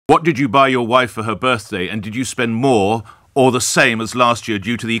What did you buy your wife for her birthday, and did you spend more or the same as last year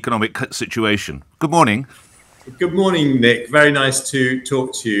due to the economic situation? Good morning. Good morning, Nick. Very nice to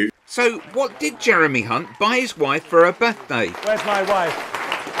talk to you. So, what did Jeremy Hunt buy his wife for her birthday? Where's my wife?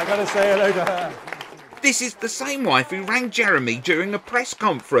 I gotta say hello to her. This is the same wife who rang Jeremy during a press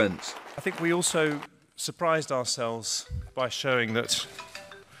conference. I think we also surprised ourselves by showing that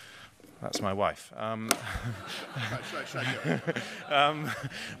that's my wife. It's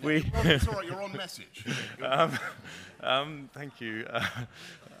all right, you're on message. Thank you.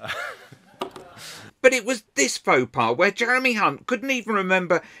 But it was this faux pas where Jeremy Hunt couldn't even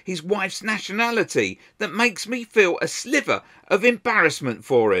remember his wife's nationality that makes me feel a sliver of embarrassment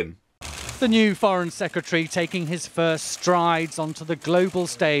for him. The new Foreign Secretary taking his first strides onto the global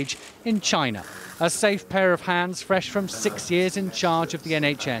stage in China. A safe pair of hands fresh from 6 years in charge of the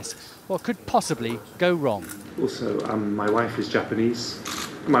NHS. What could possibly go wrong? Also, my wife is Japanese.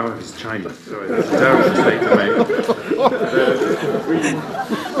 My wife is Chinese. Sorry, that's a terrible mistake to make.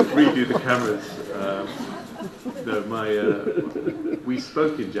 Redo the cameras. We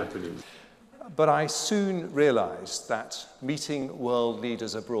spoke in Japanese. But I soon realised that meeting world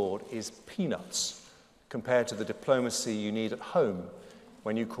leaders abroad is peanuts compared to the diplomacy you need at home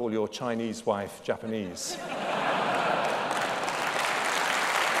when you call your Chinese wife Japanese.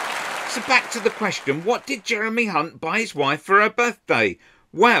 So back to the question, what did Jeremy Hunt buy his wife for her birthday?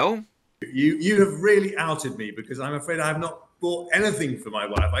 Well, You have really outed me because I'm afraid I have not bought anything for my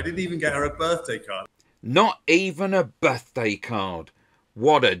wife. I didn't even get her a birthday card. not even a birthday card.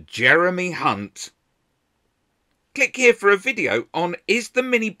 What a Jeremy Hunt. Click here for a video on Is the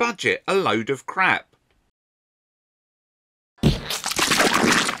Mini Budget a Load of Crap?